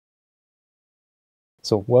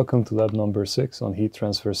So welcome to lab number 6 on heat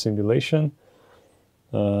transfer simulation.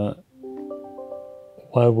 While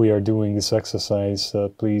we are doing this exercise,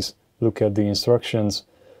 please look at the instructions,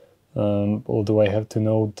 although I have to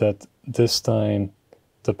note that this time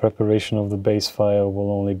the preparation of the base file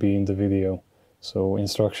will only be in the video. So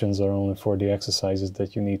instructions are only for the exercises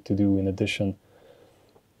that you need to do in addition.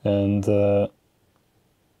 And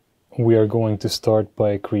we are going to start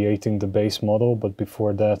by creating the base model, but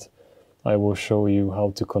before that I will show you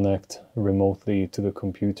how to connect remotely to the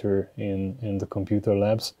computer in the computer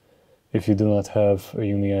labs. If you do not have a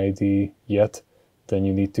UniID yet, then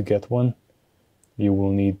you need to get one. You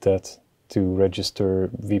will need that to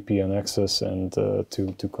register VPN access and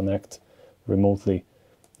to connect remotely.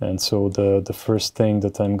 And so the first thing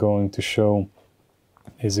that I'm going to show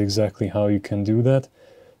is exactly how you can do that.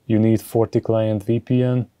 You need FortiClient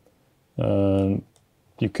VPN.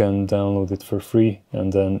 You can download it for free,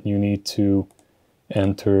 and then you need to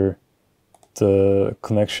enter the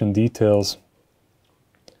connection details,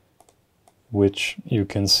 which you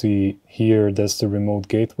can see here. That's the remote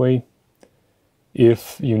gateway.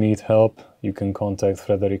 If you need help, you can contact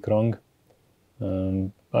Frederick Rang.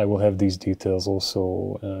 I will have these details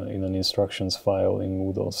also in an instructions file in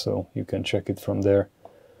Moodle, so you can check it from there.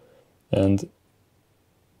 And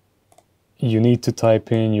you need to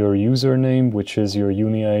type in your username, which is your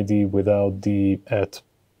UniID without the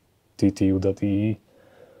 @ttu.ee,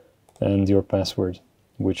 and your password,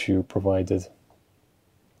 which you provided.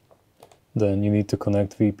 Then you need to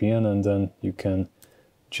connect VPN, and then you can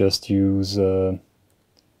just use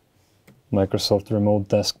Microsoft Remote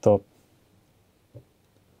Desktop.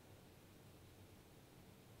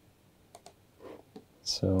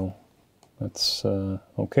 So that's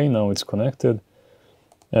okay, now it's connected.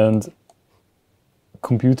 And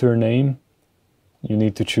computer name, you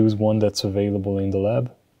need to choose one that's available in the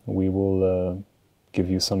lab. We will give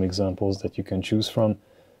you some examples that you can choose from.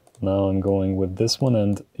 Now I'm going with this one,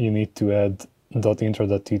 and you need to add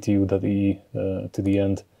 .intro.ttu.ee to the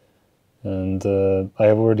end. And I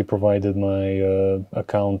have already provided my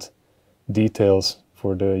account details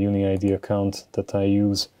for the UniID account that I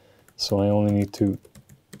use, so I only need to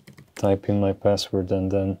type in my password and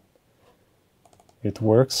then it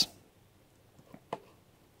works.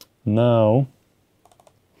 Now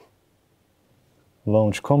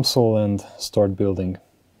launch console and start building.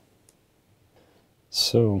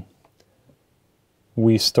 So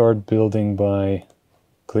we start building by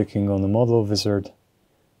clicking on the model wizard,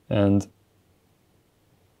 and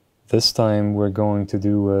this time we're going to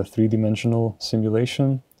do a three-dimensional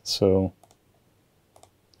simulation. So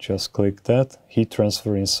just click that. Heat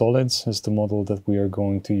transfer in solids is the model that we are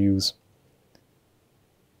going to use.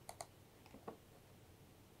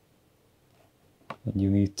 And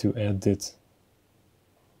you need to edit.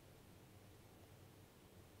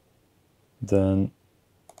 Then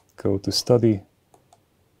go to study,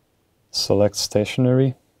 select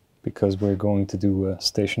stationary, because we're going to do a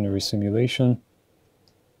stationary simulation,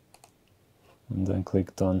 and then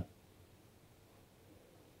click done.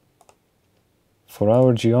 For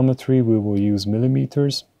our geometry we will use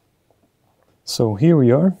millimeters. So here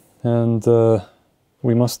we are, and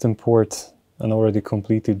we must import an already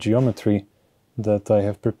completed geometry that I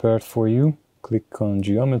have prepared for you. Click on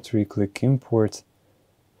geometry, click import,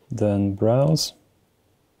 then browse.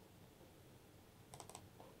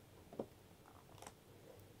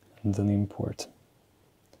 And then import.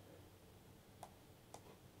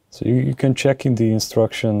 So you can check in the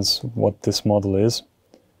instructions what this model is,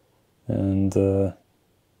 and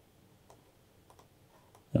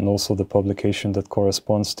also the publication that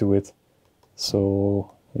corresponds to it, so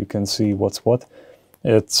you can see what's what.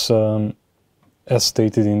 It's as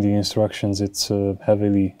stated in the instructions, it's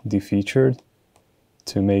heavily defeatured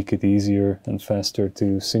to make it easier and faster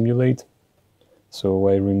to simulate. So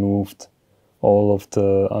I removed all of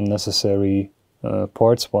the unnecessary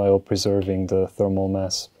parts while preserving the thermal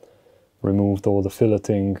mass. Removed all the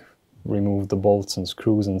filleting, removed the bolts and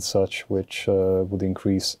screws and such, which would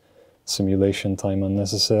increase simulation time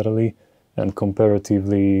unnecessarily, and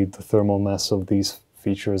comparatively the thermal mass of these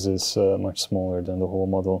features is much smaller than the whole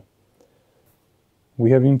model.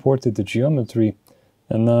 We have imported the geometry,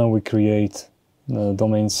 and now we create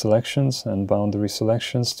domain selections and boundary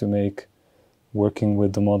selections to make working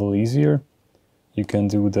with the model easier. You can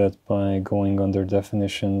do that by going under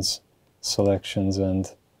definitions, selections,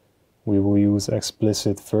 and we will use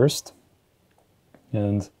explicit first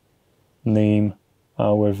and name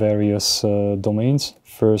our various domains.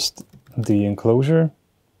 First, the enclosure,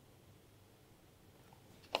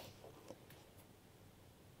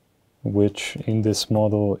 which in this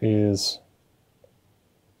model is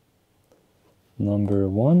number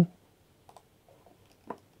 1.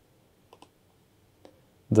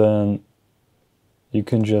 Then you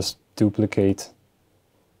can just duplicate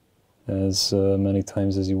as many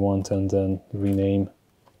times as you want and then rename.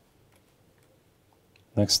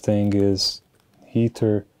 Next thing is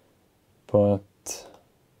heater, but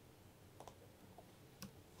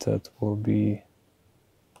that will be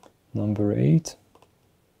number 8.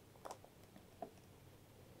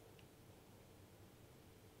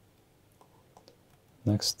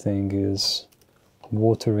 Next thing is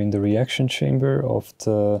water in the reaction chamber of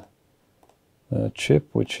the chip,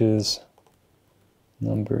 which is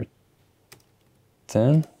number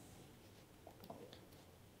 10.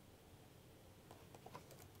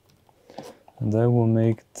 And I will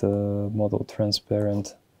make the model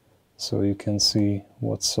transparent so you can see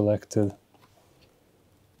what's selected.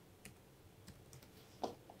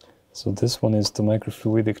 So this one is the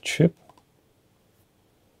microfluidic chip.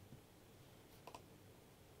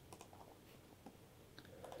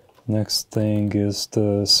 Next thing is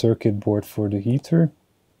the circuit board for the heater,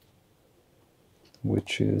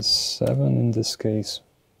 which is 7 in this case.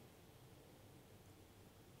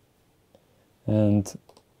 And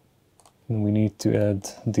we need to add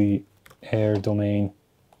the air domain,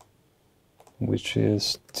 which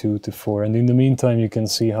is 2 to 4. And in the meantime, you can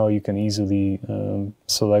see how you can easily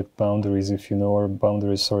select boundaries if you know, or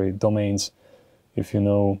boundaries, sorry, domains, if you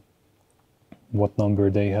know what number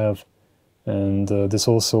they have. And this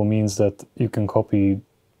also means that you can copy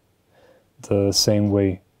the same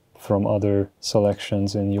way from other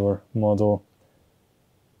selections in your model.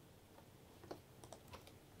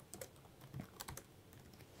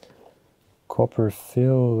 Copper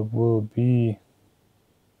fill will be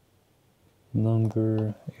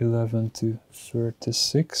number 11 to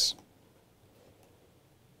 36.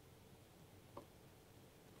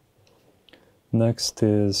 Next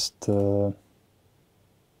is the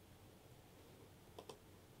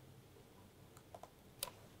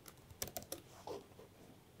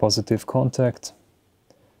positive contact,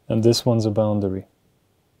 and this one's a boundary.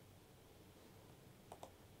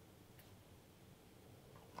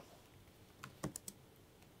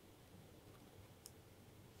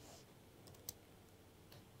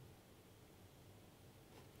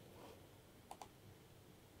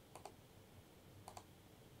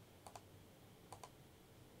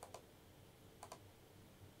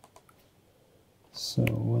 So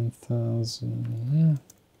 1000,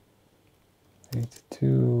 82,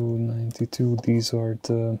 92, these are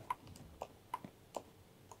the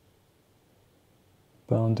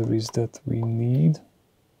boundaries that we need.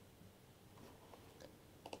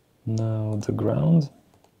 Now the ground.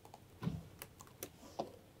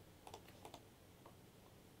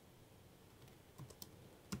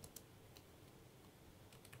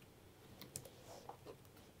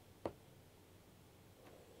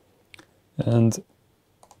 And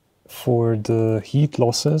for the heat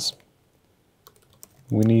losses,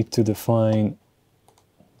 we need to define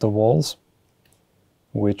the walls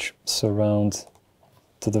which surround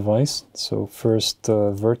the device. So first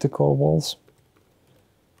vertical walls.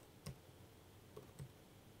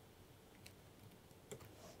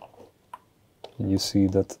 And you see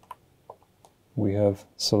that we have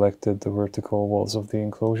selected the vertical walls of the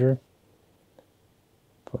enclosure,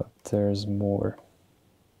 but there's more.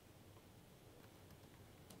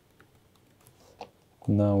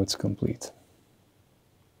 Now it's complete.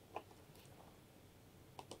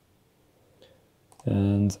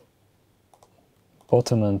 And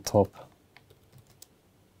bottom and top.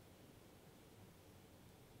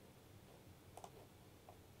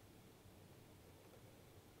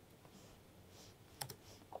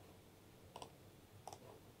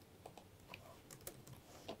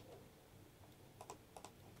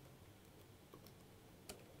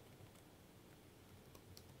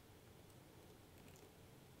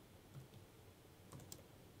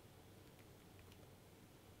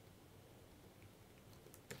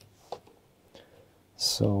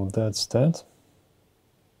 So that's that.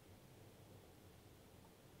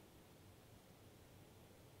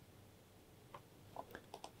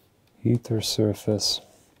 Heater surface.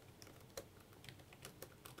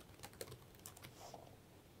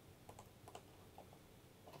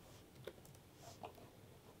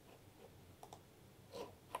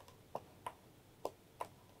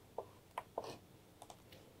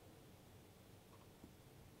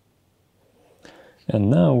 And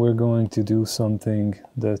now we're going to do something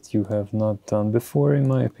that you have not done before, in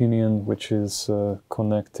my opinion, which is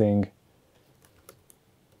connecting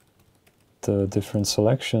the different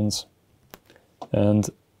selections. And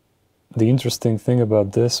the interesting thing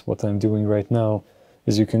about this, what I'm doing right now,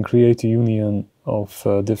 is you can create a union of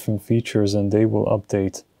different features, and they will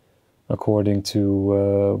update according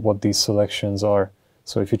to what these selections are.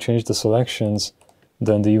 So if you change the selections,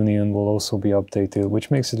 then the union will also be updated, which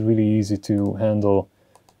makes it really easy to handle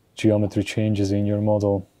geometry changes in your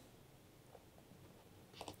model.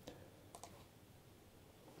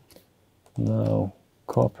 Now,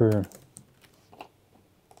 copper.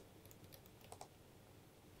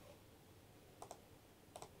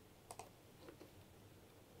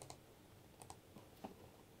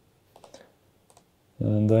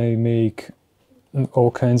 And I make all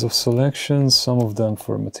kinds of selections, some of them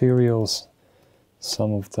for materials,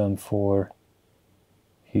 some of them for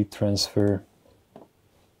heat transfer.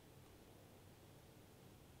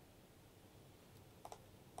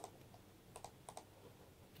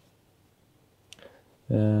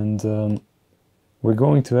 And we're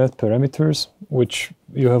going to add parameters, which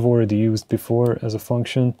you have already used before as a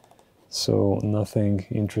function, so nothing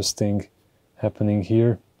interesting happening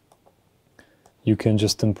here. You can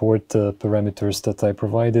just import the parameters that I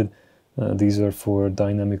provided. These are for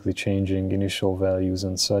dynamically changing initial values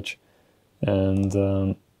and such.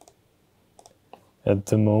 And at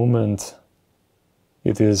the moment,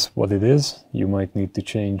 it is what it is. You might need to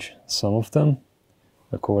change some of them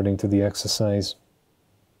according to the exercise.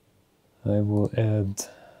 I will add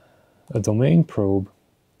a domain probe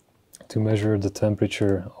to measure the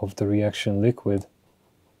temperature of the reaction liquid.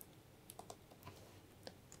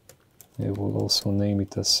 I will also name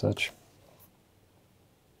it as such.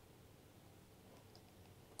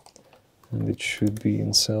 And it should be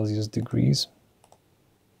in Celsius degrees.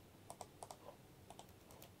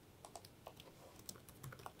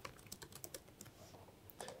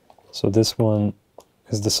 So this one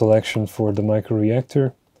is the selection for the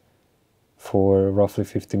microreactor for roughly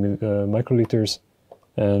 50 microliters,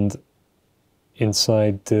 and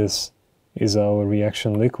inside this is our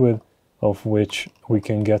reaction liquid, of which we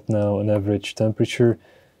can get now an average temperature.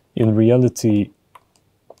 In reality,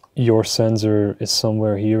 your sensor is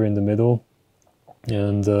somewhere here in the middle,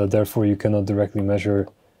 and therefore you cannot directly measure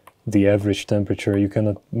the average temperature. You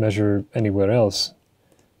cannot measure anywhere else,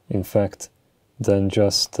 in fact, than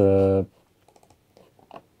just where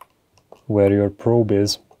your probe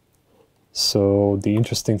is. So the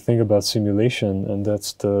interesting thing about simulation, and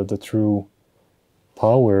that's the true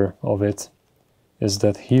power of it, is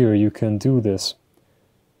that here you can do this.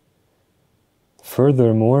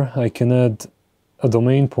 Furthermore, I can add a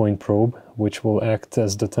domain point probe, which will act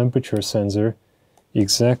as the temperature sensor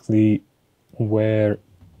exactly where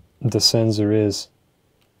the sensor is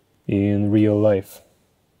in real life.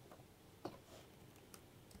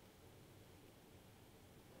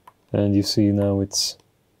 And you see now it's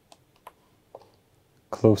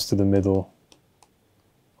close to the middle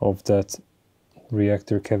of that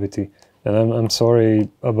reactor cavity. And I'm sorry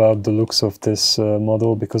about the looks of this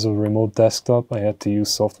model. Because of remote desktop, I had to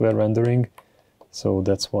use software rendering, so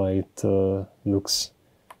that's why it looks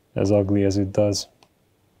as ugly as it does.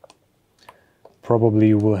 Probably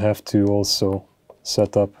you will have to also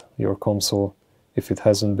set up your console, if it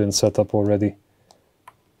hasn't been set up already,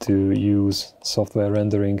 to use software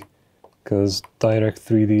rendering, because Direct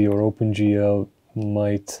 3D or OpenGL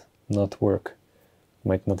might not work,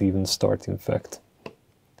 might not even start, in fact.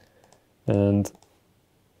 And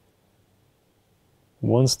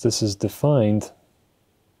once this is defined,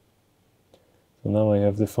 so now I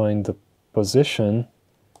have defined the position.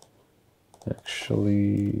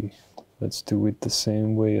 Actually, let's do it the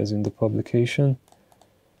same way as in the publication.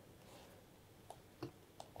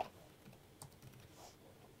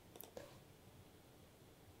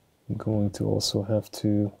 I'm going to also have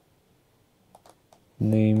to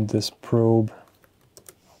name this probe.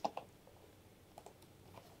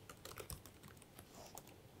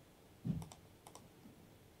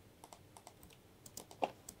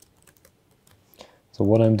 So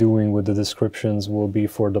what I'm doing with the descriptions will be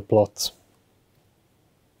for the plots.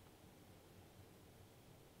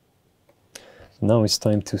 Now it's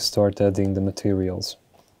time to start adding the materials.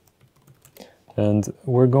 And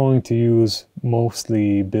we're going to use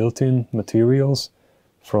mostly built-in materials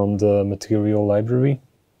from the material library.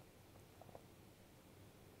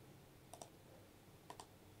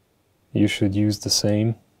 You should use the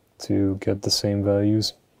same to get the same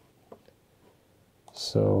values.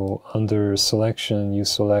 So under selection, you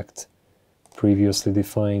select previously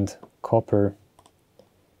defined copper.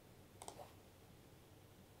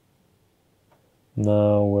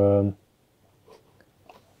 Now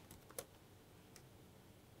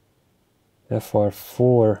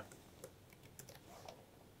FR4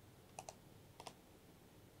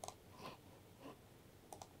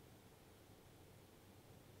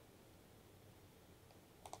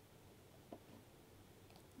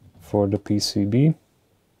 for the PCB.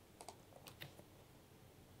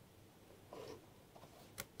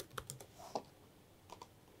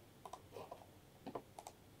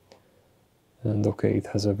 And okay, it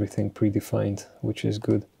has everything predefined, which is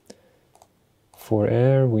good. For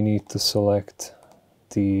air, we need to select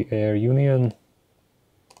the air union,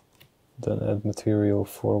 then add material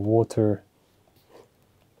for water.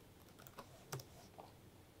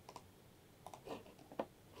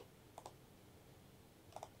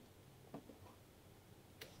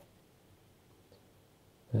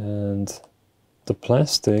 And the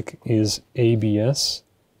plastic is ABS,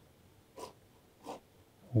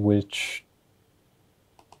 which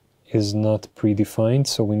is not predefined,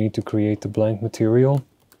 so we need to create a blank material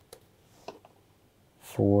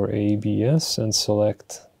for ABS and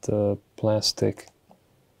select the plastic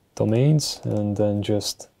domains and then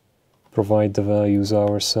just provide the values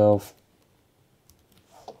ourselves.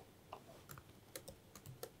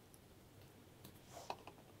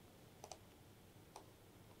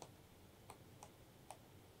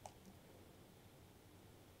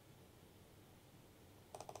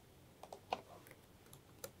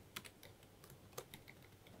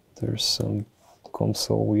 There's some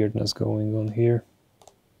console weirdness going on here.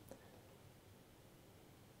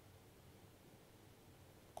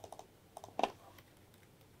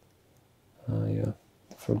 Yeah,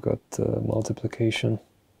 forgot multiplication.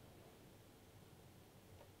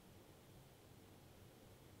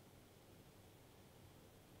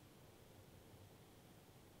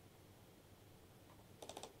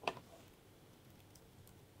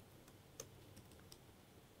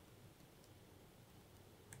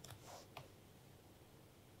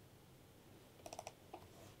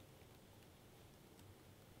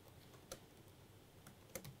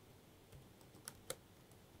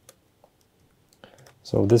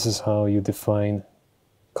 So this is how you define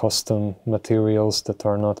custom materials that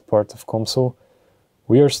are not part of COMSOL.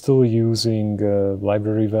 We are still using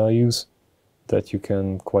library values that you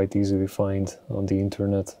can quite easily find on the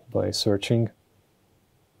internet by searching.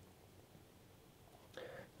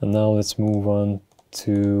 And now let's move on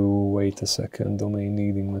to, wait a second, domain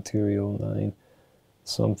needing material 9.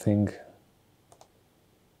 Something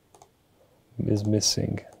is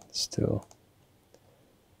missing still.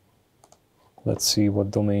 Let's see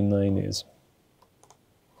what domain 9 is.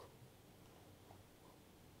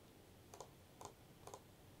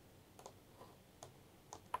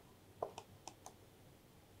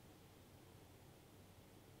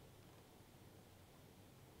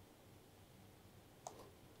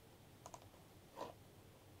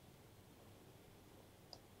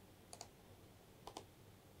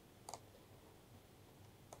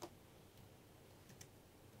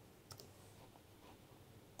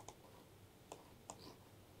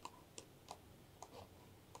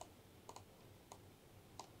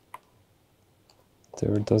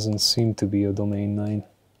 There doesn't seem to be a domain 9.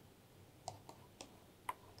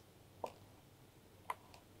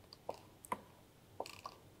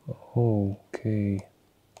 Okay.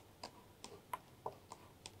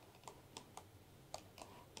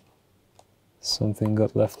 Something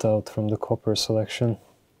got left out from the copper selection.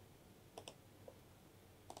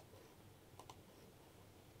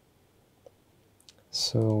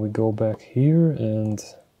 So we go back here and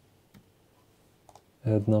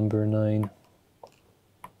add number 9.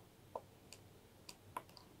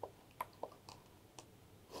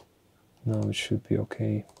 Now it should be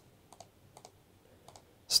okay.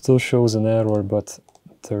 Still shows an error, but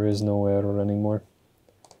there is no error anymore.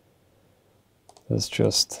 It's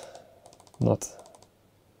just not,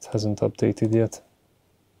 it hasn't updated yet.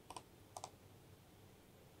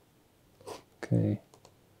 Okay.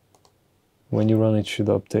 When you run it should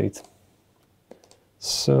update.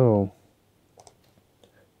 So,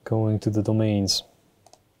 going to the domains.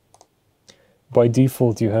 By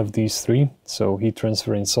default you have these three, so heat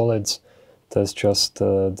transfer in solids, that's just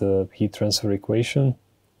the heat transfer equation.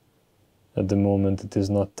 At the moment it is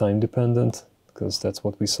not time dependent, because that's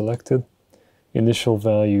what we selected. Initial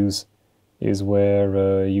values is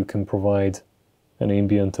where you can provide an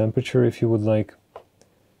ambient temperature if you would like,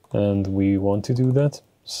 and we want to do that,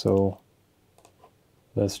 so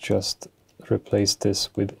let's just replace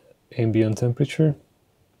this with ambient temperature.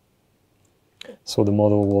 So the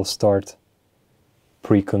model will start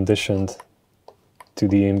preconditioned to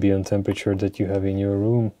the ambient temperature that you have in your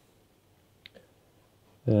room.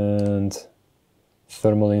 And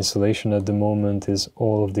thermal insulation at the moment is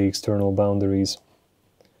all of the external boundaries.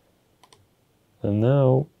 And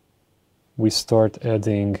now we start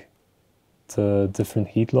adding the different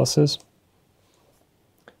heat losses.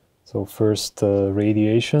 So first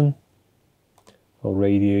radiation, or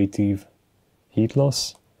radiative heat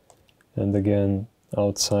loss, and again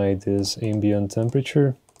outside is ambient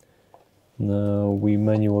temperature. Now we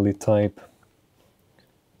manually type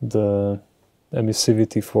the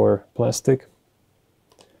emissivity for plastic.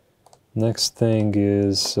 Next thing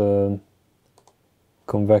is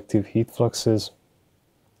convective heat fluxes,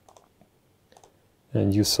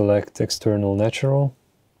 and you select external natural.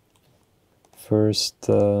 First,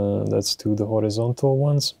 let's do the horizontal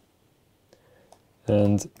ones,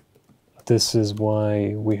 and this is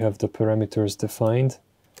why we have the parameters defined.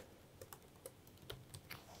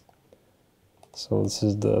 So this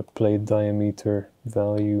is the plate diameter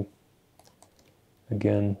value,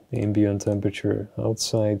 again ambient temperature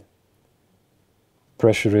outside.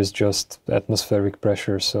 Pressure is just atmospheric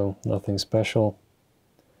pressure, so nothing special.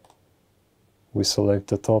 We select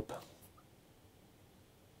the top,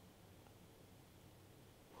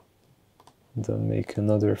 then make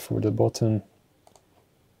another for the bottom.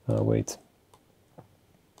 Wait.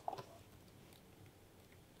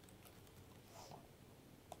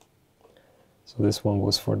 So this one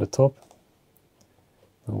was for the top.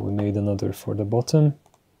 Now we made another for the bottom,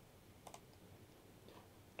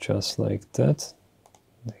 just like that.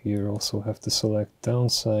 Here also have to select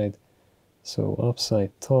downside, so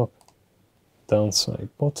upside top, downside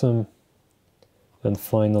bottom, and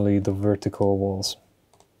finally the vertical walls.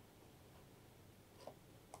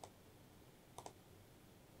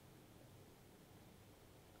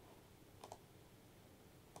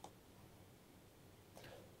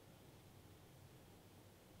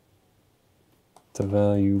 The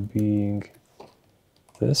value being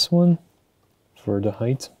this one for the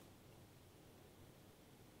height.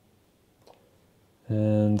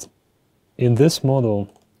 And in this model,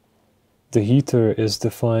 the heater is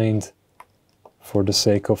defined for the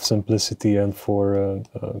sake of simplicity and for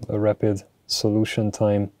a rapid solution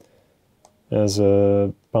time as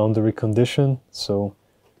a boundary condition. So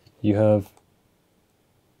you have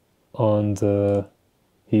on the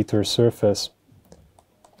heater surface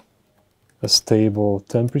a stable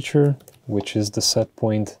temperature, which is the set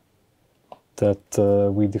point that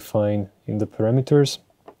we define in the parameters.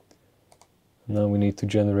 Now we need to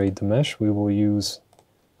generate the mesh. We will use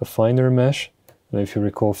a finer mesh, and if you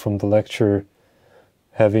recall from the lecture,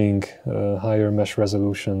 having a higher mesh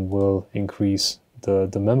resolution will increase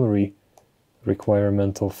the memory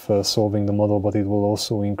requirement of solving the model, but it will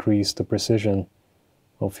also increase the precision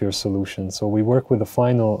of your solution. So we work with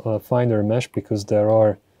a finer mesh because there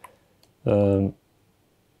are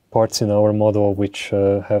parts in our model which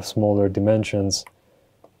have smaller dimensions,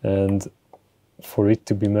 and for it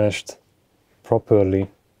to be meshed properly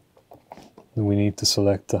we need to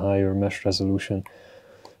select a higher mesh resolution.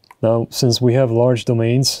 Now, since we have large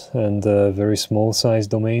domains and very small size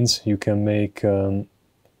domains, you can make a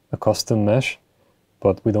custom mesh,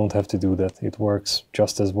 but we don't have to do that. It works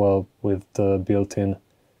just as well with the built-in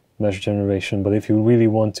mesh generation. But if you really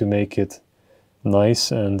want to make it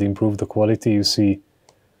nice and improve the quality, you see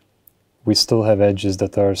we still have edges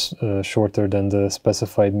that are shorter than the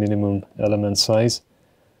specified minimum element size.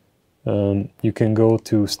 You can go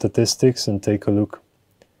to statistics and take a look,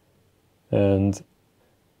 and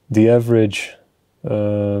the average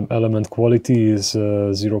element quality is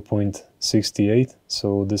 0.68,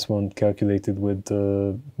 so this one calculated with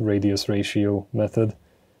the radius ratio method.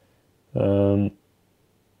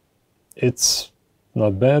 It's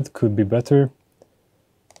not bad, could be better,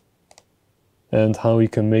 and how you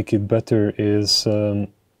can make it better is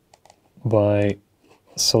by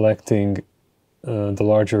selecting the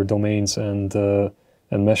larger domains and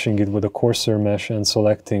meshing it with a coarser mesh, and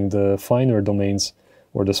selecting the finer domains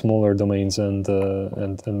or the smaller domains and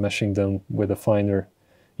meshing them with a finer,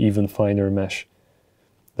 even finer mesh.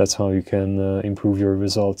 That's how you can improve your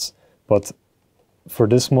results. But for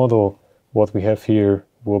this model, what we have here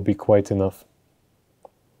will be quite enough.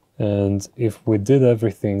 And if we did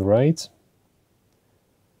everything right,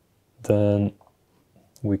 then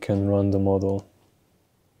we can run the model.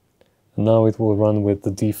 And now it will run with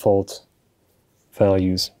the default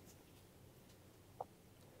values,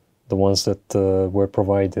 the ones that were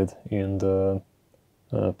provided in the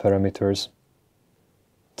parameters.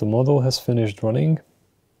 The model has finished running.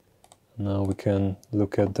 Now we can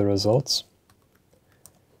look at the results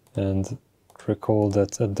and recall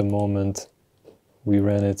that at the moment we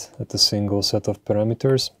ran it at a single set of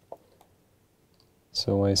parameters.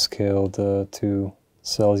 So I scaled to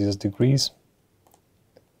Celsius degrees.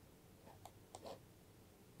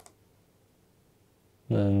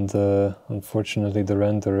 And unfortunately the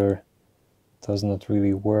renderer does not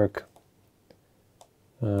really work.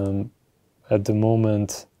 At the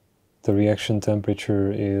moment the reaction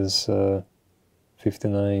temperature is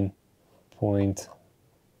 59.8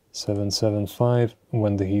 775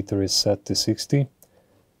 when the heater is set to 60.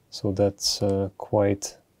 So that's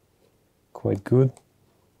quite good.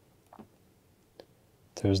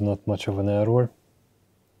 There's not much of an error.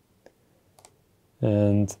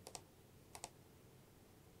 And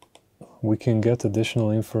we can get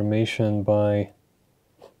additional information by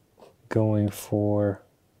going for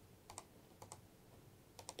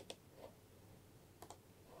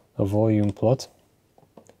a volume plot.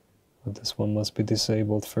 But this one must be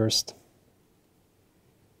disabled first.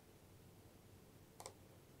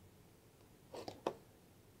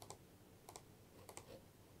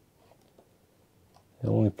 The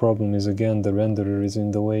only problem is, again, the renderer is in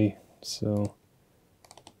the way. So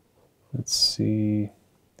let's see.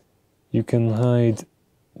 You can hide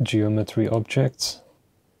geometry objects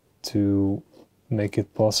to make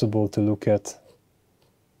it possible to look at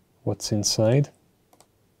what's inside.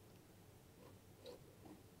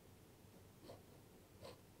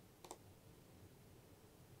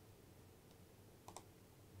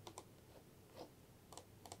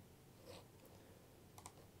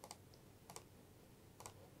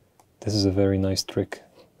 This is a very nice trick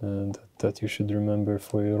that you should remember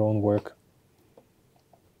for your own work.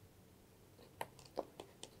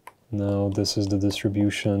 Now this is the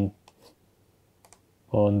distribution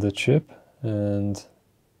on the chip, and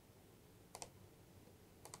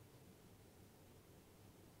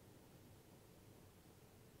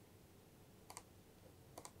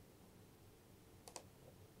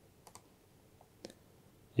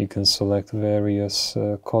you can select various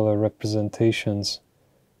color representations.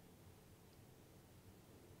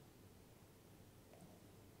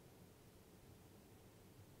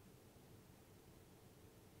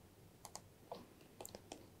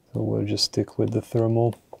 So we'll just stick with the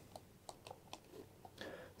thermal.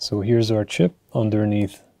 So here's our chip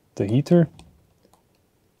underneath the heater.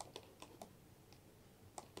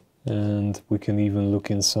 And we can even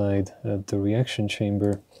look inside at the reaction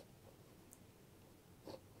chamber.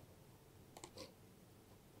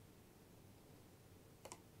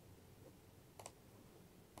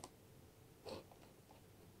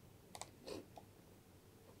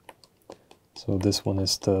 So this one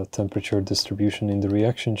is the temperature distribution in the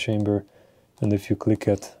reaction chamber, and if you click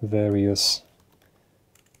at various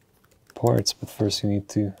parts, but first you need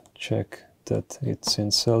to check that it's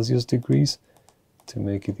in Celsius degrees to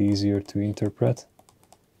make it easier to interpret.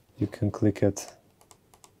 You can click at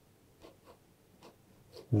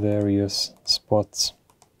various spots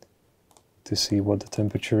to see what the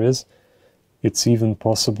temperature is. It's even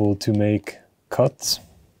possible to make cuts.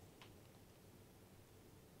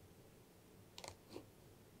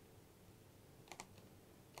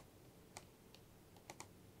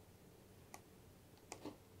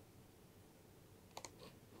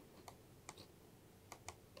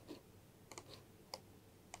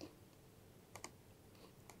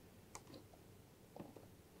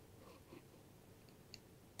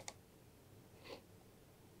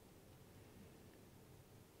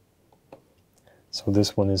 So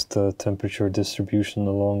this one is the temperature distribution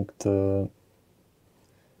along the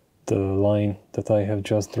line that I have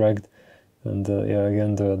just dragged, and yeah,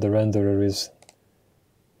 again the renderer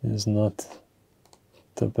is not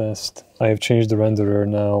the best. I have changed the renderer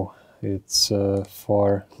now. It's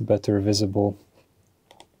far better visible,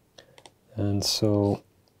 and so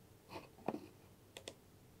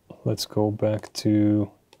let's go back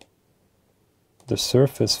to the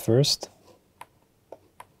surface first.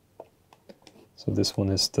 So this one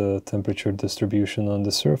is the temperature distribution on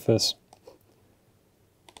the surface.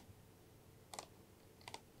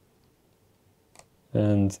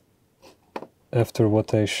 And after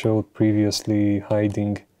what I showed previously,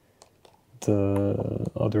 hiding the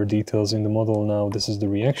other details in the model, now this is the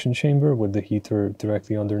reaction chamber with the heater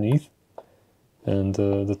directly underneath and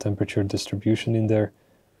the temperature distribution in there.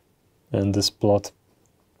 And this plot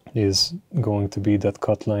is going to be that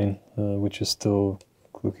cut line, which is still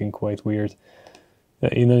looking quite weird.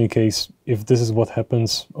 In any case, if this is what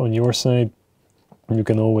happens on your side, you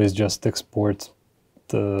can always just export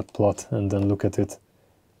the plot and then look at it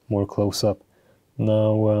more close up.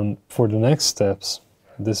 Now, for the next steps,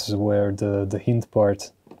 this is where the hint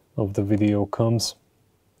part of the video comes.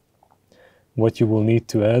 What you will need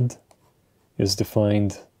to add is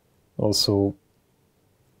defined also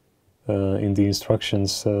in the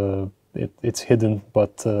instructions. It's hidden,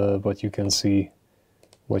 but you can see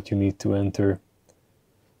what you need to enter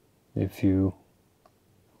if you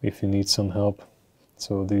need some help.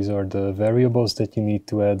 So these are the variables that you need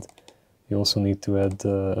to add. You also need to add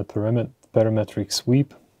a parametric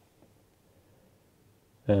sweep,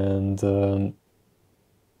 and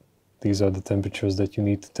these are the temperatures that you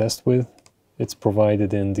need to test with. it's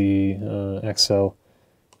provided in the Excel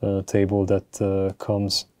table that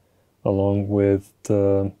comes along with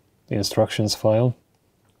the instructions file.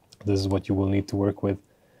 This is what you will need to work with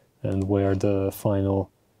and where the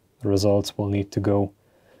final results will need to go.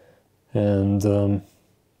 And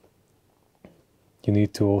you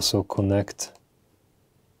need to also connect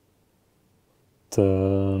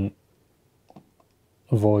the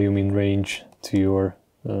volume in range to your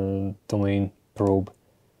domain probe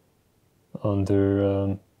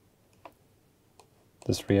under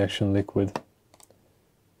this reaction liquid,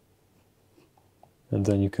 and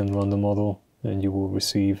then you can run the model and you will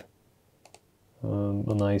receive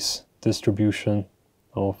a nice distribution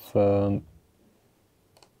of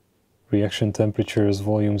reaction temperatures,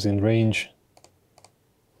 volumes in range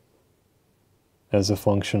as a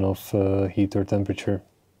function of heat or temperature.